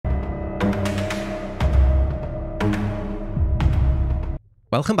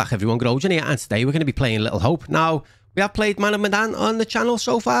Welcome back everyone, Grojan here, and today we're going to be playing Little Hope. Now, we have played Man of Medan on the channel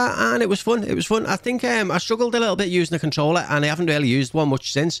so far, and it was fun. It was fun. I think I struggled a little bit using the controller, and I haven't really used one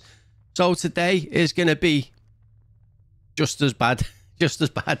much since. So today is going to be just as bad. Just as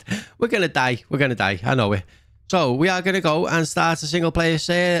bad. We're going to die. We're going to die. I know it. So we are going to go and start a single player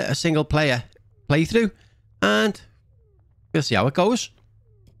playthrough, and we'll see how it goes.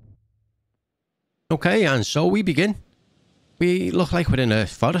 Okay, and so we begin. We look like we're in a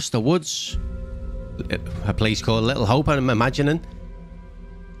forest or woods. A place called Little Hope, I'm imagining.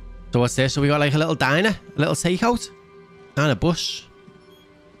 So what's this? So we got like a little diner, a little takeout, and a bus.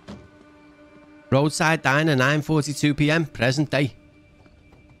 Roadside diner, 9:42 PM, present day.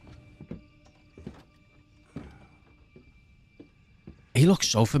 He looks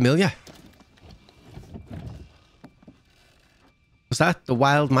so familiar. Was that the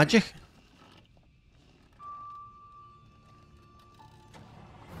wild magic?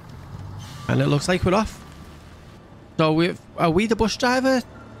 And it looks like we're off. So are we the bus driver?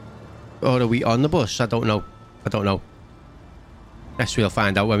 Or are we on the bus? I don't know. I don't know. Guess we'll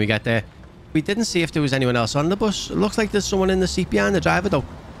find out when we get there. We didn't see if there was anyone else on the bus. It looks like there's someone in the seat behind the driver though.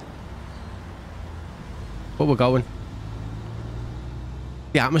 But we're going.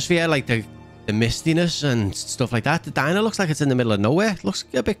 The atmosphere, like the mistiness and stuff like that. The diner looks like it's in the middle of nowhere. It looks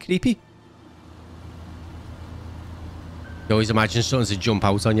a bit creepy. You always imagine something to jump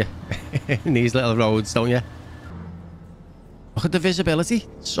out on you in these little roads, don't you? Look at the visibility.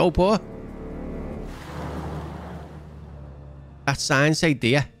 It's so poor. That sign say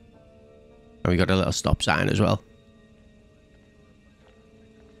deer. And we got a little stop sign as well.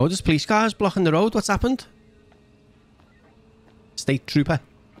 Oh, there's police cars blocking the road. What's happened? State trooper.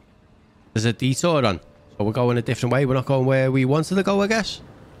 There's a detour on. So we're going a different way. We're not going where we wanted to go, I guess.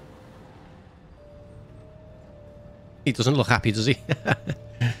 He doesn't look happy, does he?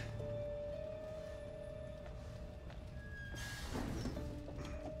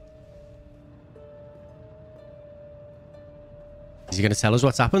 Is he going to tell us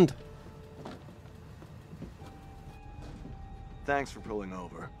what's happened? Thanks for pulling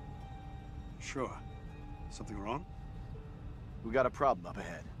over. Sure. Something wrong? We got a problem up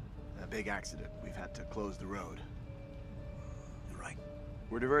ahead. A big accident. We've had to close the road. You're right.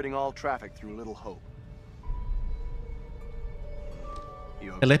 We're diverting all traffic through Little Hope.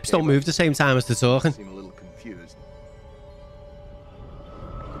 The lips don't move the same time as the talking. Seem a little confused.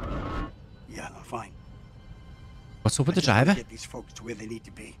 Yeah, no, fine. What's up with the driver? Get these folks to where they need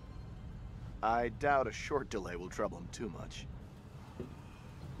to be. I doubt a short delay will trouble them too much.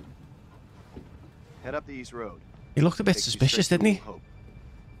 Head up the East Road. He looked a bit Takes you suspicious, straight to didn't he? Little Hope.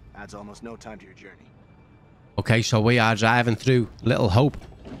 Adds almost no time to your journey. Okay, so we are driving through Little Hope.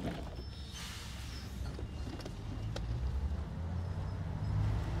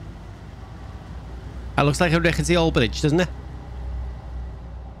 That looks like a rickety old bridge, doesn't it?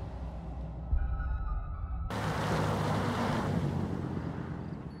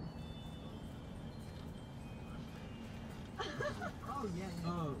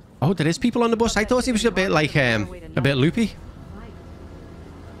 Oh, there is people on the bus. I thought he was a bit like, a bit loopy.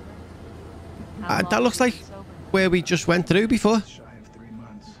 That looks like where we just went through before. Shy of 3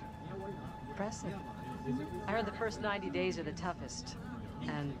 months. Impressive. I heard the first 90 days are the toughest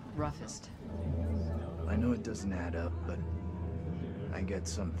and roughest. I know it doesn't add up, but I get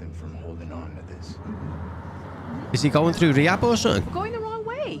something from holding on to this. Is he going through rehab or something? We're going the wrong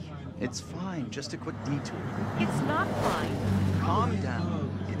way. It's fine, just a quick detour. It's not fine. Calm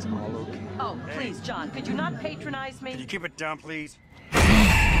down. It's all okay. Oh, please, John, could you not patronize Can you me? keep it down, please?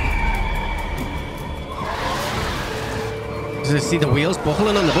 Does he see the wheels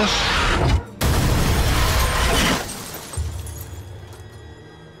buckling on the bus?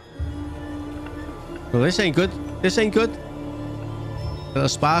 Well, this ain't good. This ain't good. Little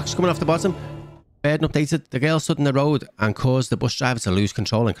sparks coming off the bottom. Burden updated. The girl stood in the road and caused the bus driver to lose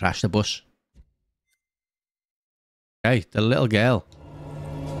control and crash the bus. Okay, the little girl.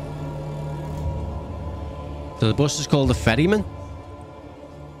 So the bus is called the Ferryman.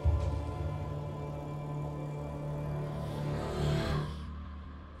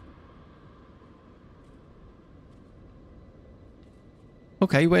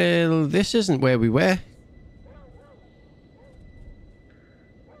 Okay, well, this isn't where we were.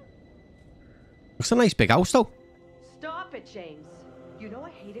 Looks a nice big house, though. Stop it, James. You know I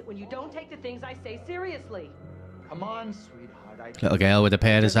hate it when you don't take the things I say seriously. Come on, sweetheart. Little girl with the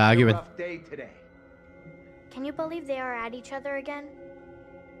parents arguing. Rough day today. Can you believe they are at each other again?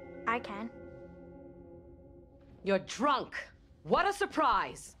 I can. You're drunk. What a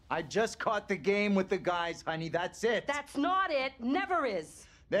surprise! I just caught the game with the guys, honey. That's it. That's not it. Never is.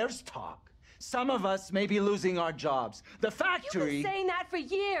 There's talk. Some of us may be losing our jobs. The You've factory... been saying that for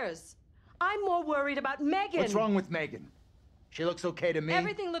years. I'm more worried about Megan. What's wrong with Megan? She looks okay to me.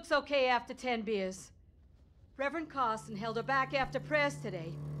 Everything looks okay after 10 beers. Reverend Carson held her back after prayers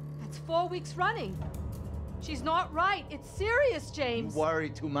today. That's 4 weeks running. She's not right. It's serious, James. You worry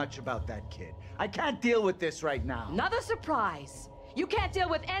too much about that kid. I can't deal with this right now. Another surprise. You can't deal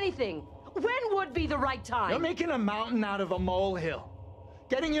with anything. When would be the right time? You're making a mountain out of a molehill.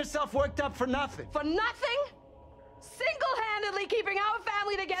 Getting yourself worked up for nothing. For nothing? Single-handedly keeping our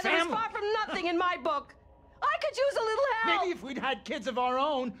family together is far from nothing in my book. I could use a little help. Maybe if we'd had kids of our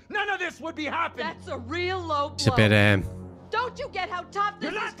own, none of this would be happening. That's a real low blow. It's a bit, Don't you get how tough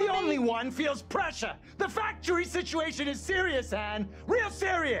this You're is not for the me? only one feels pressure. The factory situation is serious, Anne. Real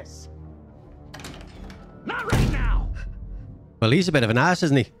serious. Not right now. well, he's a bit of an ass,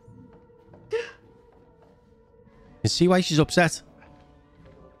 isn't he? You see why she's upset?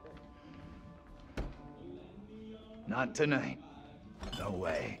 Not tonight. No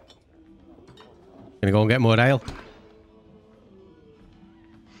way. Gonna go and get more ale.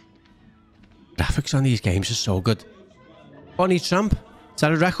 Graphics on these games are so good. Bonnie Tramp. Is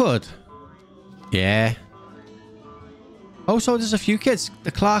that a record? Yeah. Oh, so there's a few kids.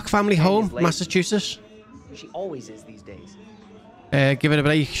 The Clark family home, Massachusetts. She always is these days. Give it a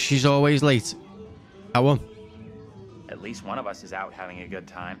break. She's always late. That one. At least one of us is out having a good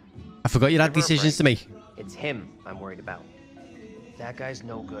time. I forgot you had Give her a decisions to make. It's him I'm worried about. That guy's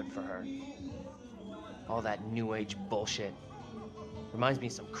no good for her. All that new age bullshit. Reminds me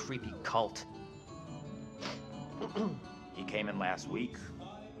of some creepy cult. He came in last week.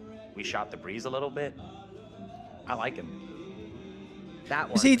 We shot the breeze a little bit. I like him. That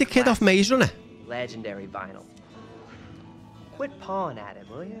one. Is he the kid off Maze Runner? Legendary vinyl. Quit pawing at it,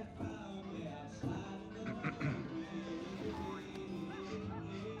 will you?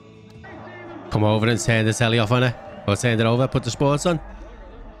 Come over and turn the telly off on her. Or turn it over, put the sports on.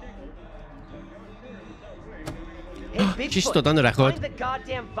 Hey, She Bigfoot, stood on the record. find the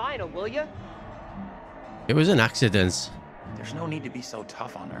goddamn vinyl, will you? It was an accident. There's no need to be so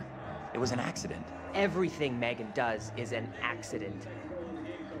tough on her. It was an accident. Everything Megan does is an accident.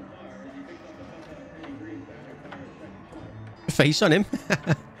 Face on him.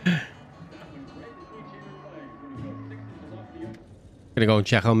 Gonna go and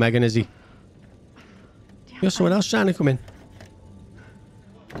check on Megan, is he? There's someone else trying to come in.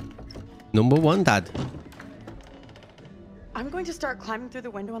 Number one, Dad. I'm going to start climbing through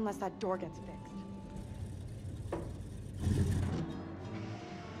the window unless that door gets fixed.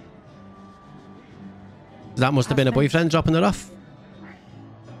 That must have been a boyfriend dropping her off.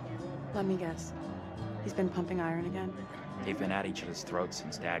 Let me guess. He's been pumping iron again. They've been at each other's throats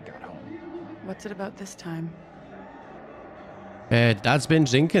since Dad got home. What's it about this time? Dad's been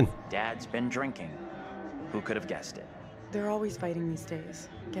drinking. Dad's been drinking. Who could have guessed it? They're always fighting these days.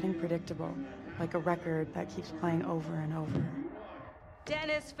 Getting predictable. Like a record that keeps playing over and over.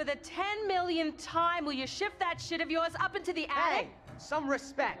 Dennis, for the 10 millionth time, will you shift that shit of yours up into the attic? Hey, some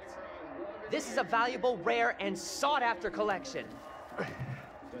respect. This is a valuable, rare, and sought-after collection.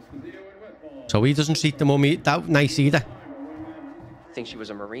 So he doesn't treat the mummy that nice either. Think she was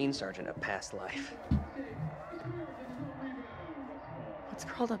a Marine sergeant in a past life. What's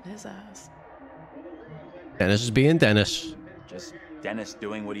curled up his ass? Dennis is being Dennis. Just Dennis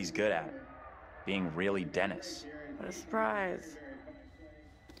doing what he's good at. Being really Dennis. What a surprise.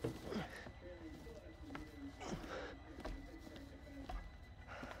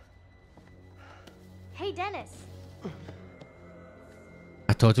 Hey, Dennis.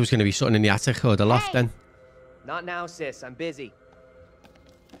 I thought there was going to be something in the attic or the loft Hey. then. Not now, sis. I'm busy.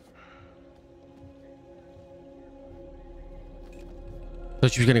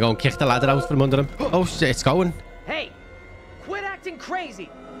 Thought she was going to go and kick the ladder out from under him. Oh, shit, it's going. Hey, quit acting crazy.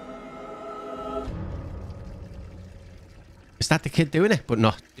 Is that the kid doing it, but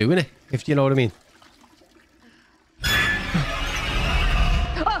not doing it, if you know what I mean?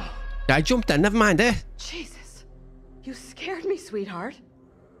 I jumped in, never mind eh? Jesus. You scared me, sweetheart.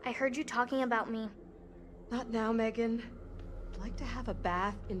 I heard you talking about me. Not now, Megan. I'd like to have a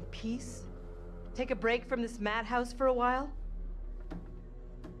bath in peace. Take a break from this madhouse for a while.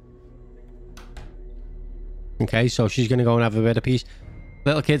 Okay, so she's going to go and have a bit of peace.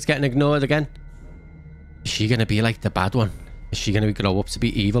 Little kid's getting ignored again. Is she going to be like the bad one? Is she going to grow up to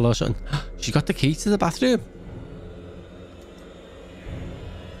be evil or something? She got the key to the bathroom.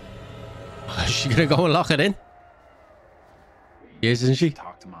 Is she going to go and lock it in? Yes, isn't she?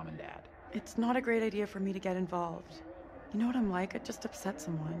 Talk to Mom and Dad. It's not a great idea for me to get involved. You know what I'm like? I just upset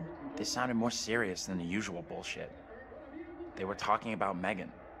someone. This sounded more serious than the usual bullshit. They were talking about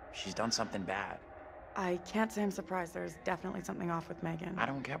Megan. She's done something bad. I can't say I'm surprised. There's definitely something off with Megan. I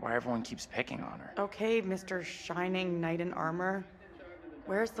don't get why everyone keeps picking on her. Okay, Mr. Shining Knight in Armor.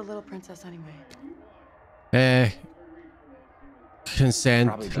 Where's the little princess anyway?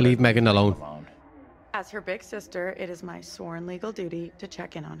 Consent. Leave Megan alone. As her big sister, it is my sworn legal duty to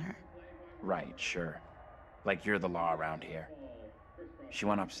check in on her. Right, sure. Like you're the law around here. She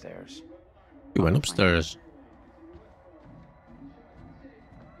went upstairs. You went upstairs.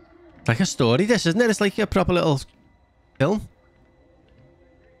 It's like a story, this, isn't it? It's like a proper little film.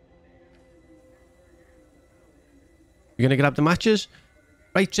 You're gonna grab the matches.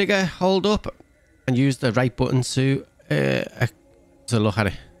 Right trigger, hold up, and use the right button to look at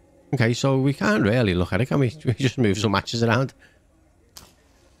it. Okay, so we can't really look at it, can we? We just move some matches around.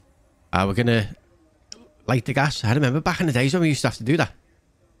 We're gonna light the gas. I remember back in the days when we used to have to do that.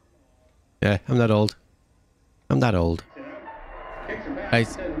 Yeah, I'm that old. I'm that old. Right.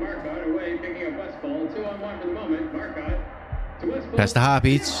 Press the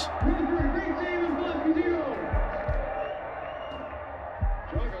heartbeats.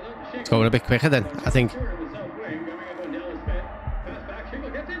 It's going a bit quicker then, I think.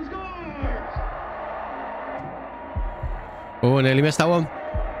 Oh, I nearly missed that one.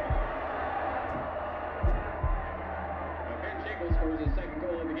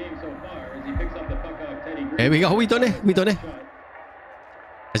 Here we go, we done it, we done it.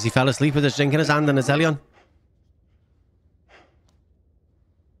 As he fell asleep with his drink in his hand and his telly on.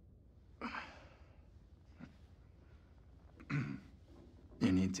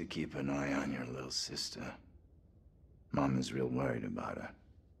 You need to keep an eye on your little sister. Mom is real worried about her.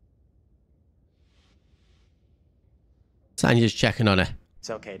 Tanya's checking on her. It's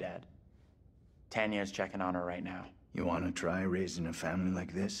okay, Dad. Tanya's checking on her right now. You want to try raising a family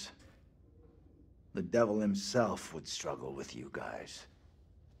like this? The devil himself would struggle with you guys.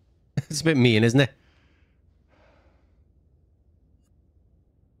 It's a bit mean, isn't it?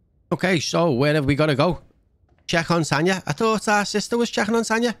 Okay, so where have we got to go? Check on Tanya. I thought our sister was checking on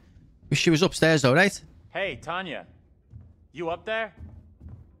Tanya. She was upstairs though, right? Hey, Tanya. You up there?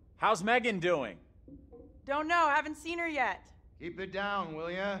 How's Megan doing? Don't know. Haven't seen her yet. Keep it down,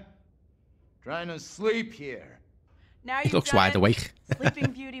 will ya? Trying to sleep here. Now He looks wide awake.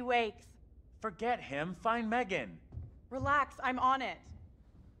 Sleeping Beauty wakes. Forget him. Find Megan. Relax. I'm on it.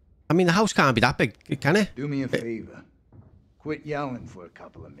 I mean, the house can't be that big, can it? Do me a favor. Quit yelling for a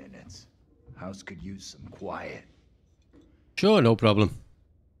couple of minutes. House could use some quiet. Sure, no problem.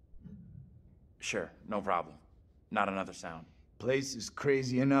 Sure, no problem. Not another sound. Place is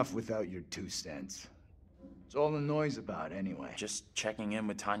crazy enough without your 2 cents. It's all the noise about anyway. Just checking in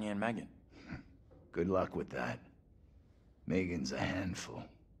with Tanya and Megan. Good luck with that. Megan's a handful.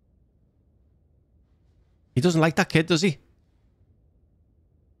 He doesn't like that kid, does he?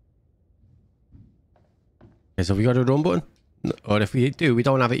 Okay, so we got a run button? Or if we do, we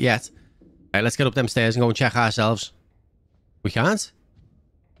don't have it yet. Right, let's get up them stairs and go and check ourselves. We can't?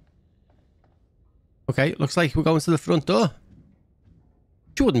 Okay, looks like we're going to the front door.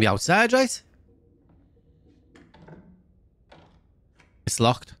 She wouldn't be outside, right? It's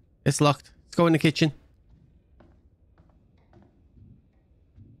locked. It's locked. Let's go in the kitchen.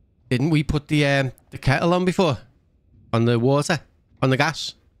 Didn't we put the kettle on before? On the water? On the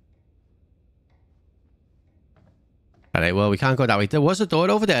gas? Alright, well, we can't go that way. There was a door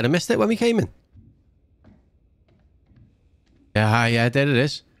over there. I missed it when we came in. Yeah, there it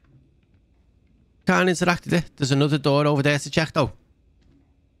is. Can't interact with it. There's another door over there to check, though.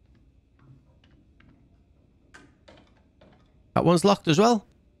 That one's locked as well.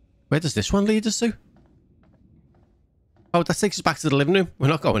 Where does this one lead us to? Oh, that takes us back to the living room. We're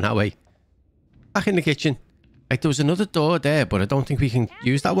not going that way. Back in the kitchen. Like, there was another door there, but I don't think we can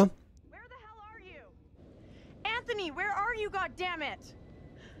use that one. Where the hell are you? Anthony, where are you, goddammit?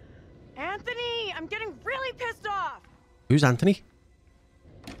 Anthony, I'm getting really pissed off. Who's Anthony?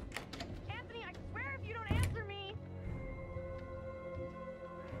 Anthony, I swear if you don't answer me.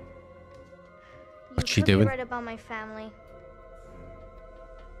 What's she doing? Right about my family.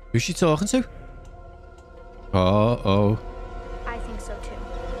 Who's she talking to? Oh. I think so too.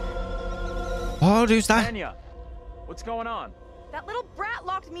 Oh, who's that? Tanya, what's going on? That little brat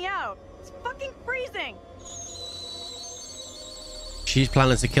locked me out. It's fucking freezing. She's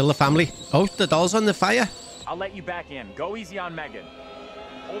planning to kill the family. Oh, the doll's on the fire. I'll let you back in. Go easy on Megan.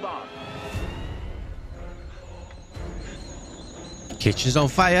 Hold on. Kitchen's on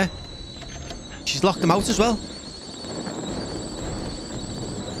fire. She's locked them out as well.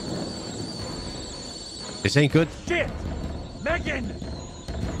 This ain't good. Shit! Megan!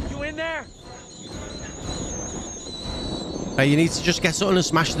 You in there? Hey, you need to just get something and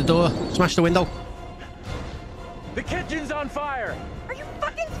smash the door. Smash the window. The kitchen's on fire! Are you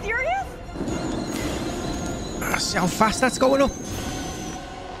fucking serious? See how fast that's going up?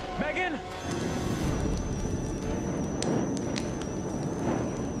 Megan?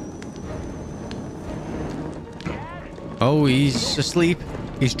 Oh, he's asleep.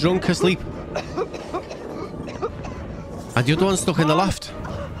 He's drunk asleep. And the other one's stuck in the loft.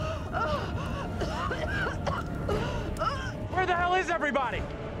 Where the hell is everybody?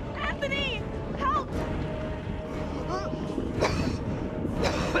 Anthony, help!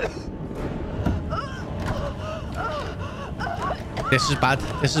 This is bad.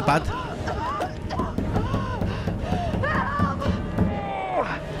 This is bad.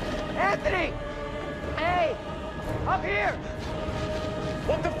 Anthony! Hey! Up here!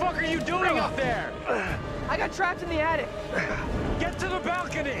 What the fuck are you doing up there? I got trapped in the attic. Get to the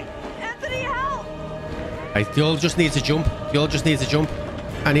balcony! Anthony, help! Right, the all just needs to jump. The all just needs to jump.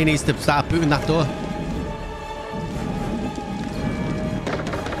 And he needs to start booting that door.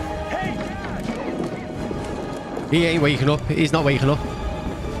 Hey, Dad! He ain't waking up. He's not waking up.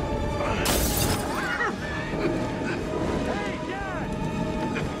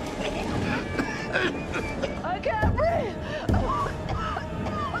 Hey, Dad! I can't breathe!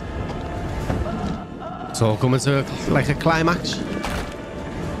 It's all coming to like a climax.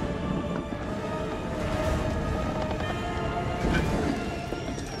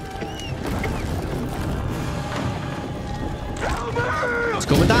 It's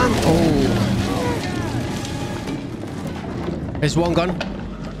going down. Oh. There's one gone.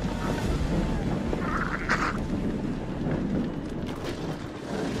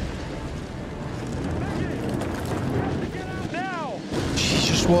 Now! She's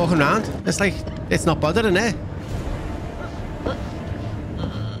just walking around. It's like, it's not bothering her.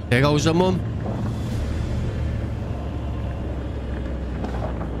 There goes her mum.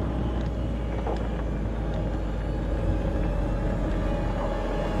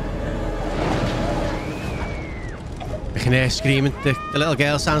 I can hear her screaming. The little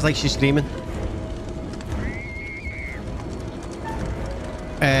girl sounds like she's screaming.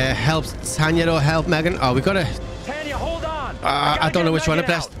 Help Tanya or help Megan. Oh, we got to... Tanya, hold on! I don't know which one I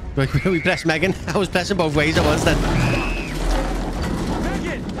pressed. We pressed Megan. I was pressing both ways at once then.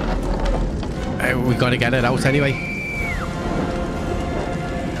 Megan! We got to get it out anyway.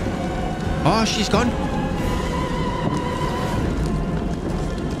 Oh, she's gone.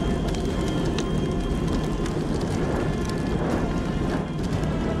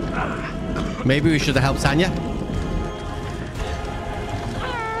 Maybe we should have helped Tanya.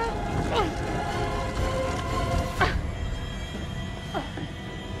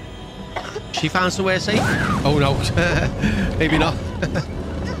 She found somewhere safe? Oh no, maybe not.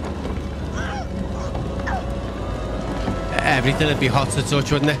 Everything would be hot to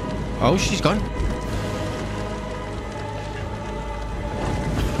touch, wouldn't it? Oh, she's gone.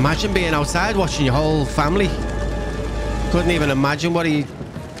 Imagine being outside watching your whole family. Couldn't even imagine what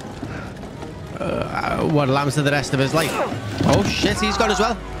happens to the rest of his life. Oh shit, he's gone as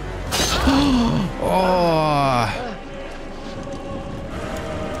well. Oh.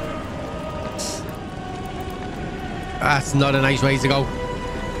 That's not a nice way to go.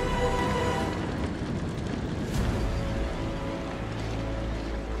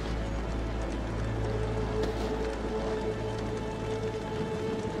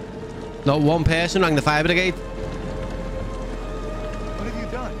 Not one person rang the fire brigade. What have you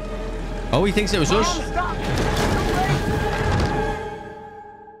done? Oh, he thinks it was us. Stop!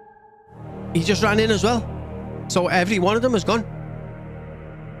 He just ran in as well. So every one of them is gone.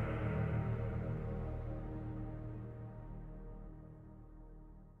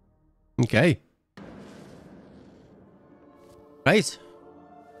 Okay. Right.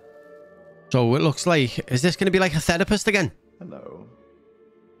 So it looks like... Is this going to be like a therapist again? Hello.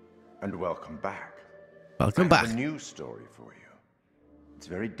 And welcome back. Welcome I back. have a new story for you. It's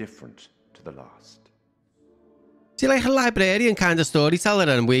very different to the last. Is he like a librarian kind of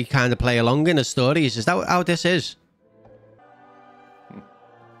storyteller and we kind of play along in his stories? Is that how this is?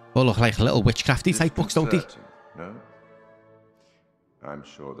 Oh, look like little witchcrafty type books, don't they? No? I'm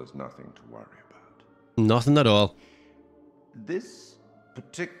sure there's nothing to worry about. Nothing at all. This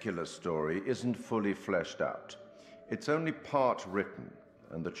particular story isn't fully fleshed out. It's only part written,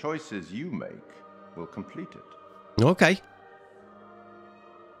 and the choices you make will complete it. Okay.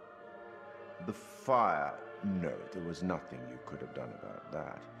 The fire. No, there was nothing you could have done about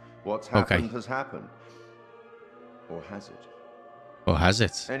that. What's happened has happened. Or has it? Or has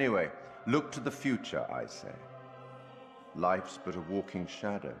it? Anyway, look to the future, I say. Life's but a walking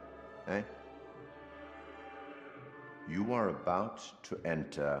shadow, eh? You are about to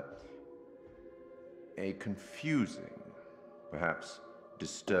enter a confusing, perhaps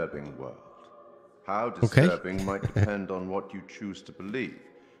disturbing world. How disturbing might depend on what you choose to believe,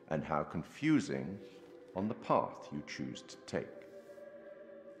 and how confusing on the path you choose to take.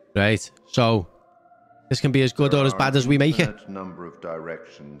 Right, so this can be as good or as bad as we make it. There are an infinite number of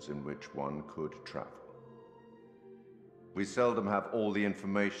directions in which one could travel. We seldom have all the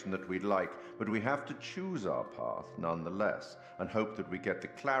information that we'd like, but we have to choose our path nonetheless, and hope that we get the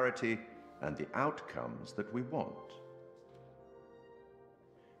clarity and the outcomes that we want.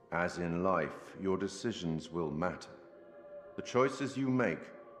 As in life, your decisions will matter. The choices you make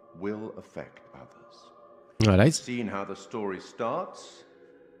will affect others. All right. You've seen how the story starts.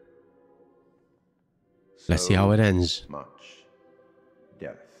 Let's see how it ends. Much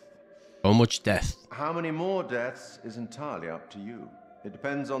death. So much death. How many more deaths is entirely up to you. It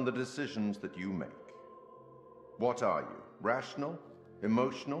depends on the decisions that you make. What are you? Rational?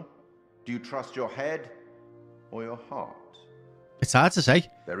 Emotional? Do you trust your head or your heart? It's hard to say.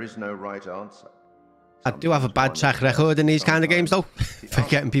 There is no right answer. I do have a bad track record in these kind of games, though, for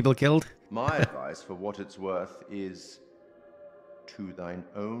getting people killed. My advice, for what it's worth, is to thine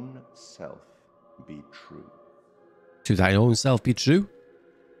own self be true. To thine own self be true?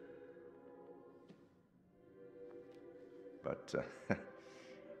 But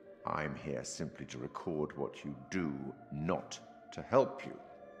I'm here simply to record what you do, not to help you.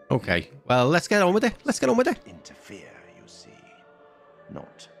 Okay, well, let's get on with it. Let's get on with it. Interfere, you see.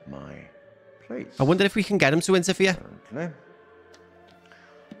 Not my place. I wonder if we can get him to interfere. Apparently.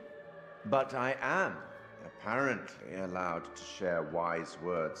 But I am apparently allowed to share wise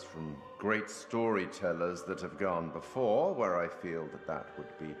words from great storytellers that have gone before, where I feel that that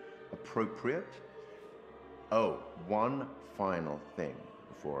would be appropriate. Oh, one final thing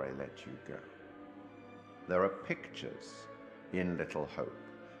before I let you go. There are pictures in Little Hope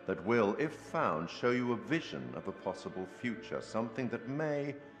that will, if found, show you a vision of a possible future, something that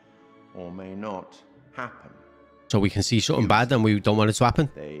may or may not happen. So we can see something bad and we don't want it to happen?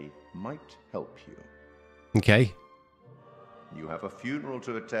 They might help you. Okay. You have a funeral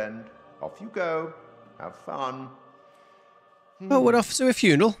to attend. Off you go. Have fun. Oh, we're off to a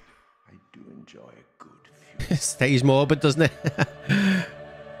funeral. I do enjoy a good funeral. Stays morbid, doesn't it?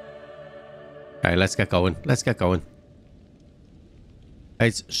 Okay, let's get going. Let's get going.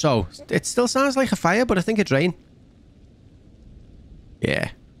 Right, so, it still sounds like a fire, but I think it's rain.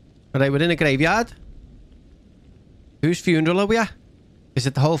 Yeah. Alright, we're in a graveyard. Whose funeral are we at? Is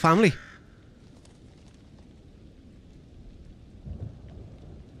it the whole family?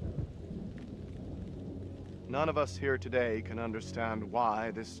 None of us here today can understand why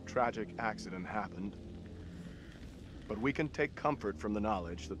this tragic accident happened. But we can take comfort from the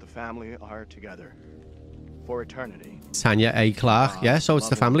knowledge that the family are together for eternity. Tanya A. Clark, yeah, so it's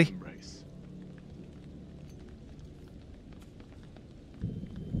the family. Embrace.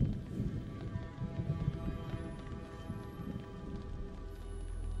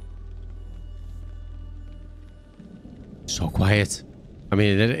 So quiet. I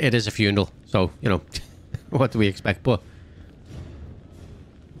mean, it is a funeral, so, you know, what do we expect? But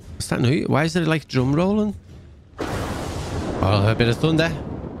what's that noise? Why is there like drum rolling? Oh, a bit of thunder.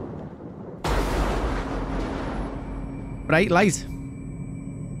 Bright light.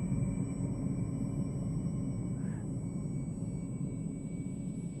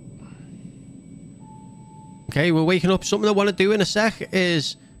 Okay, we're waking up. Something I want to do in a sec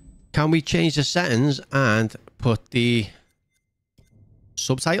is, can we change the settings and put the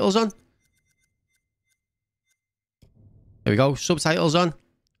subtitles on? There we go, subtitles on.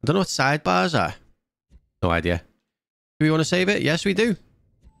 I don't know what sidebars are. No idea. Do we want to save it? Yes, we do.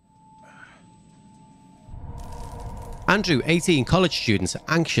 Andrew, 18, college student,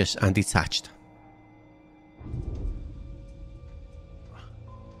 anxious and detached.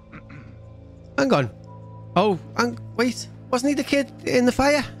 Hang on. Oh, wait. Wasn't he the kid in the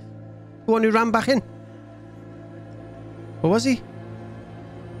fire? The one who ran back in? Or was he?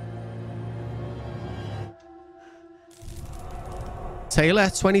 Taylor,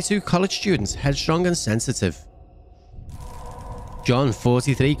 22, college student, headstrong and sensitive. John,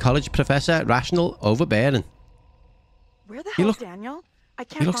 43, college professor, rational, overbearing. Where the hell's Daniel? I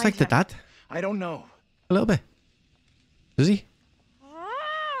can't. He looks like the dad. I don't know. A little bit. Does he?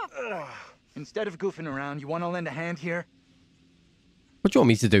 Instead of goofing around, you want to lend a hand here? What do you want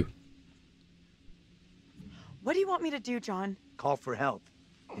me to do? What do you want me to do, John? Call for help,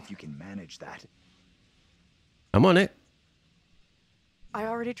 if you can manage that. I'm on it. I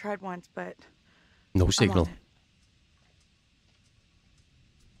already tried once, but... No signal.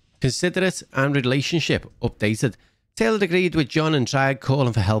 Considerate and relationship updated. Taylor agreed with John and tried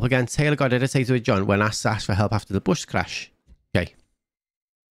calling for help again. Taylor got irritated with John when asked for help after the bus crash. Okay.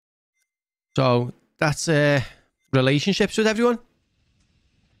 So that's relationships with everyone.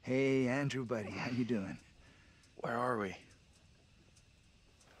 Hey, Andrew, buddy, how you doing? Where are we?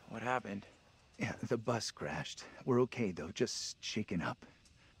 What happened? Yeah, the bus crashed. We're okay, though, just shaken up.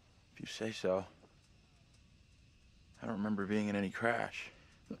 If you say so. I don't remember being in any crash.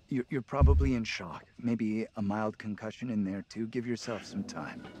 You're probably in shock. Maybe a mild concussion in there, too. Give yourself some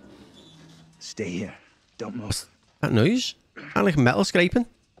time. Stay here. Don't move. What's that noise? Sound like metal scraping.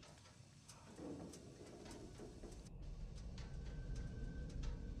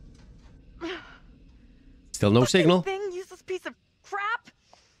 Still no signal. Thing, useless piece of crap.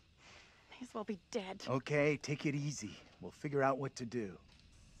 May as well be dead. Okay, take it easy. We'll figure out what to do.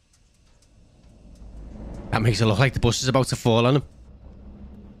 That makes it look like the bus is about to fall on him.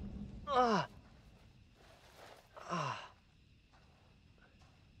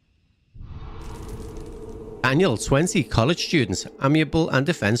 Daniel, 20, college students, amiable and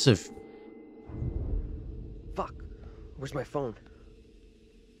defensive. Fuck. Where's my phone?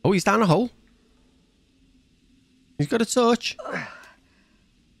 Oh, he's down a hole. He's got a torch.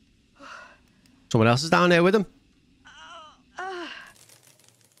 Someone else is down there with him.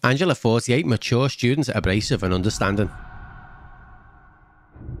 Angela, 48, mature student, abrasive and understanding.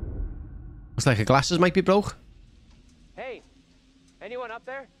 Looks like her glasses might be broke. Hey, anyone up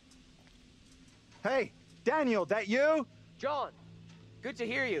there? Hey, Daniel, that you? John, good to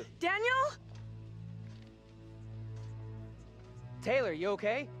hear you. Daniel? Taylor, you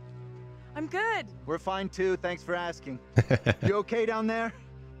okay? I'm good. We're fine, too. Thanks for asking. You okay down there?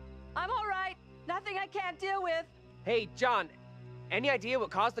 I'm all right. Nothing I can't deal with. Hey, John, any idea what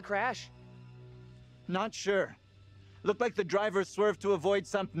caused the crash? Not sure. Looked like the driver swerved to avoid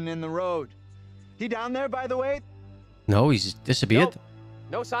something in the road. He down there, by the way? No, he's disappeared. Nope.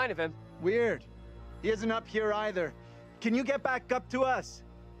 No sign of him. Weird. He isn't up here either. Can you get back up to us?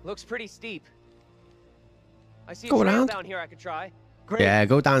 Looks pretty steep. I see a Go trail around. down here I could try. Great. Yeah,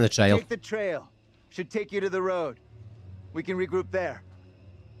 go down the trail. Take the trail. Should take you to the road. We can regroup there.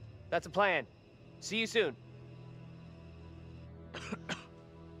 That's a plan. See you soon.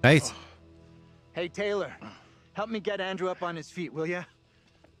 Right. Hey, Taylor. Help me get Andrew up on his feet, will ya?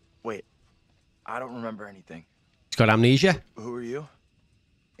 Wait, I don't remember anything. He's got amnesia. Who are you?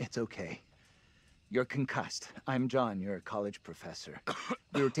 It's okay. You're concussed. I'm John. You're a college professor.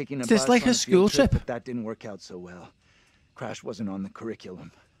 We were taking a Is this bus like on a school field trip? but that didn't work out so well. Crash wasn't on the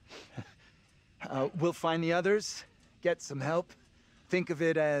curriculum. We'll find the others, get some help. Think of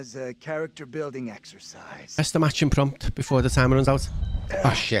it as a character-building exercise. Press the matching prompt before the timer runs out.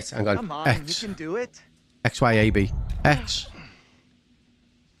 Oh, shit. Hang on. Come on, X. you can do it. X, Y, A, B. X.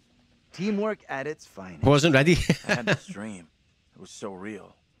 Teamwork at its finest. Wasn't ready. I had this dream. It was so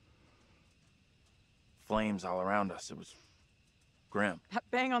real. Flames all around us. It was grim. That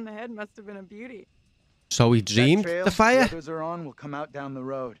bang on the head must have been a beauty. So he dreamed That trail the fire? The others are on. We'll come out down the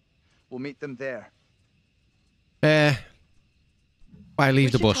road. We'll meet them there. Why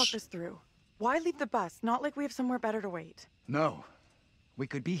leave the We should talk bus? this through. Why leave the bus? Not like we have somewhere better to wait. No. We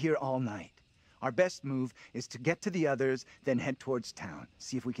could be here all night. Our best move is to get to the others, then head towards town.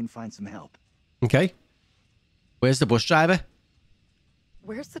 See if we can find some help. Okay. Where's the bus driver?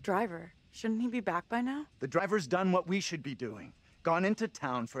 Where's the driver? Shouldn't he be back by now? The driver's done what we should be doing. Gone into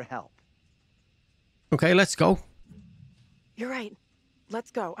town for help. Okay, let's go. You're right. Let's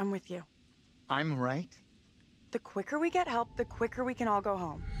go. I'm with you. I'm right. The quicker we get help, the quicker we can all go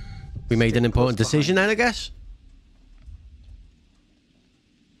home. We made an important decision then, I guess.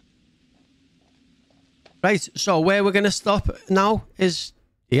 Right, so where we're going to stop now is...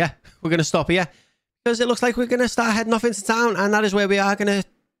 Yeah, we're going to stop here. Because it looks like we're going to start heading off into town. And that is where we are going to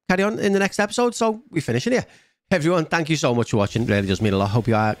carry on in the next episode. So we're finishing here. Everyone, thank you so much for watching. It really does mean a lot. Hope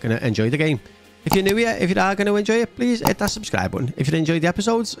you are going to enjoy the game. If you're new here, if you are going to enjoy it, please hit that subscribe button. If you enjoyed the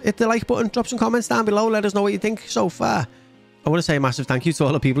episodes, hit the like button. Drop some comments down below. Let us know what you think so far. I want to say a massive thank you to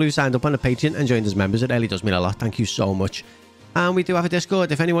all the people who signed up on the Patreon and joined as members. It really does mean a lot. Thank you so much. And we do have a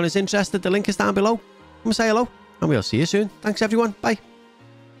Discord. If anyone is interested, the link is down below. Come say hello, and we'll see you soon. Thanks, everyone. Bye.